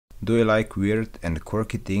Do you like weird and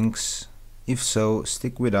quirky things? If so,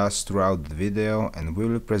 stick with us throughout the video and we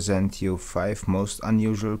will present you 5 most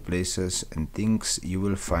unusual places and things you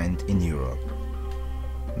will find in Europe.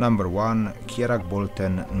 Number 1.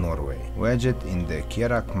 Kjeragbolten, Norway. Wedged in the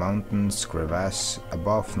Kjerag Mountains crevasse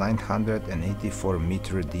above 984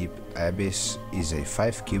 meter deep abyss is a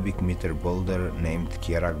 5 cubic meter boulder named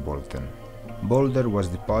Kjeragbolten. Boulder was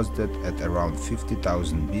deposited at around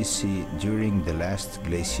 50,000 BC during the last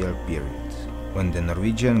glacial period. When the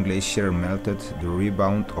Norwegian glacier melted, the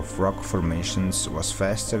rebound of rock formations was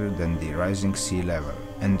faster than the rising sea level,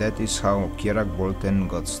 and that is how Kjeragbolten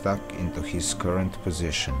got stuck into his current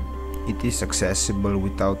position. It is accessible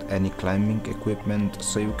without any climbing equipment,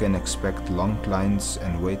 so you can expect long lines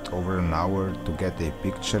and wait over an hour to get a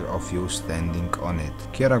picture of you standing on it.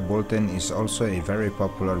 Kjeragbolten is also a very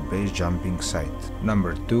popular base jumping site.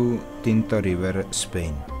 Number 2. Tinto River,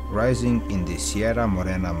 Spain. Rising in the Sierra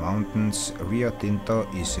Morena mountains, Rio Tinto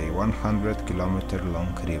is a 100-kilometer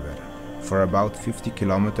long river. For about 50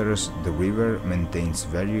 kilometers, the river maintains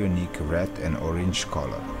very unique red and orange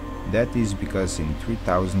color. That is because in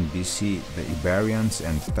 3000 BC, the Iberians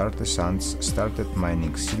and Tartessans started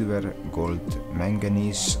mining silver, gold,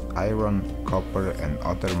 manganese, iron, copper and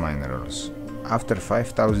other minerals. After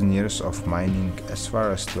 5000 years of mining as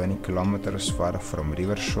far as 20 kilometers far from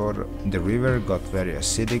river shore, the river got very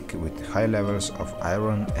acidic with high levels of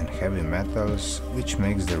iron and heavy metals, which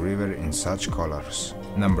makes the river in such colors.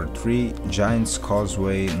 Number 3. Giant's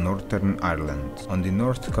Causeway, Northern Ireland. On the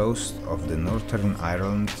north coast of the Northern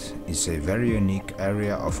Ireland is a very unique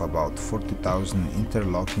area of about 40,000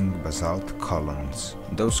 interlocking basalt columns.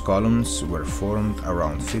 Those columns were formed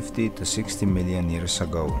around 50 to 60 million years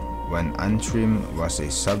ago, when Antrim was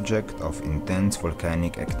a subject of intense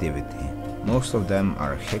volcanic activity. Most of them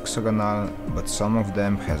are hexagonal, but some of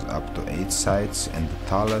them has up to 8 sides and the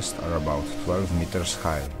tallest are about 12 meters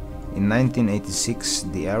high. In 1986,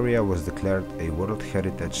 the area was declared a World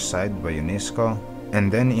Heritage Site by UNESCO, and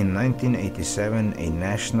then in 1987 a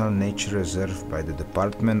National Nature Reserve by the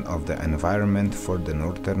Department of the Environment for the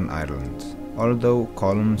Northern Ireland. Although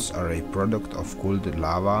columns are a product of cooled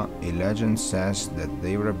lava, a legend says that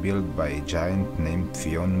they were built by a giant named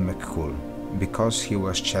Fionn MacCool, because he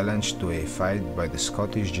was challenged to a fight by the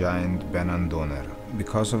Scottish giant Benandonner.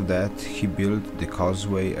 Because of that, he built the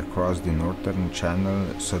Causeway across the northern channel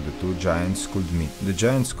so the two giants could meet. The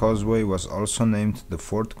Giant's Causeway was also named the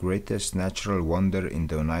 4th greatest natural wonder in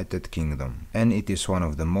the United Kingdom, and it is one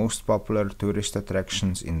of the most popular tourist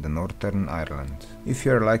attractions in the Northern Ireland. If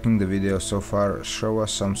you are liking the video so far, show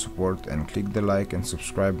us some support and click the like and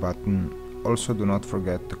subscribe button. Also, do not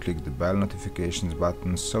forget to click the bell notifications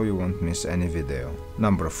button so you won't miss any video.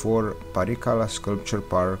 Number 4. Parikkala Sculpture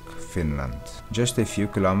Park, Finland. Just a few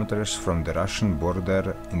kilometers from the Russian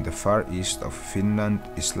border, in the far east of Finland,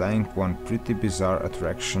 is lying one pretty bizarre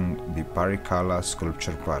attraction, the Parikkala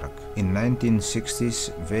Sculpture Park. In 1960s,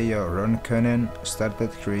 Veijo Ronkönen started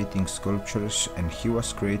creating sculptures, and he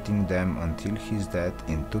was creating them until his death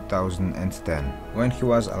in 2010. When he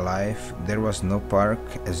was alive, there was no park,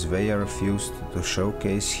 as Veijo refused to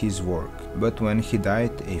showcase his work. But when he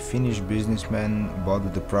died, a Finnish businessman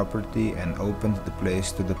bought the property and opened the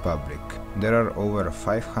place to the public. There are over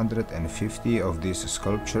 550 of these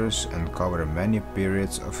sculptures and cover many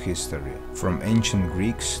periods of history, from ancient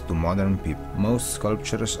Greeks to modern people. Most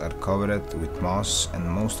sculptures are covered with moss and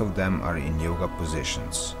most of them are in yoga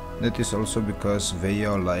positions. That is also because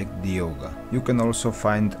Veijo liked the yoga. You can also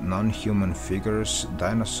find non-human figures,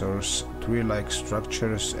 dinosaurs, tree-like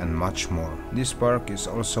structures and much more. This park is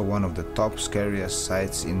also one of the top scariest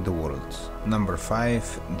sites in the world. Number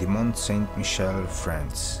 5. the Mont Saint-Michel,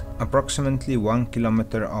 France. Approximately 1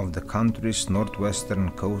 kilometer off the country's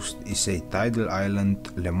northwestern coast is a tidal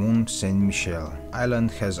island, Le Mont Saint-Michel.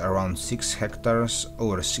 Island has around 6 hectares,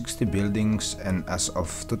 over 60 buildings and as of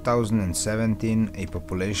 2017 a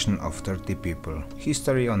population of 30 people.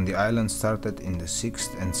 History on the island started in the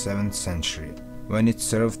 6th and 7th century, when it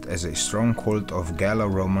served as a stronghold of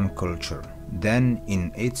Gallo-Roman culture. Then,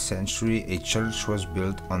 in 8th century, a church was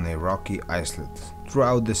built on a rocky islet.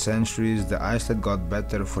 Throughout the centuries, the islet got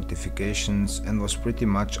better fortifications and was pretty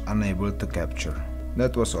much unable to capture.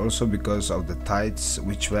 That was also because of the tides,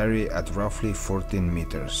 which vary at roughly 14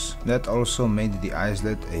 meters. That also made the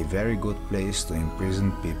islet a very good place to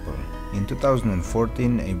imprison people. In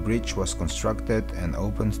 2014, a bridge was constructed and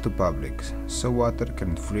opened to public, so water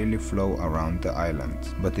can freely flow around the island.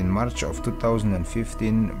 But in March of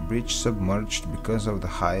 2015, bridge submerged because of the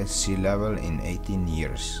highest sea level in 18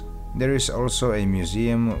 years. There is also a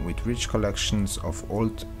museum with rich collections of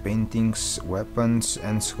old paintings, weapons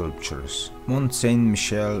and sculptures. Mont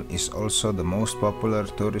Saint-Michel is also the most popular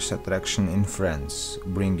tourist attraction in France,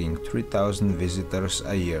 bringing 3,000 visitors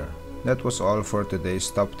a year. That was all for today's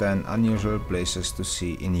top 10 unusual places to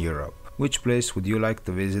see in Europe. Which place would you like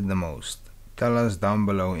to visit the most? Tell us down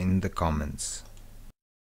below in the comments.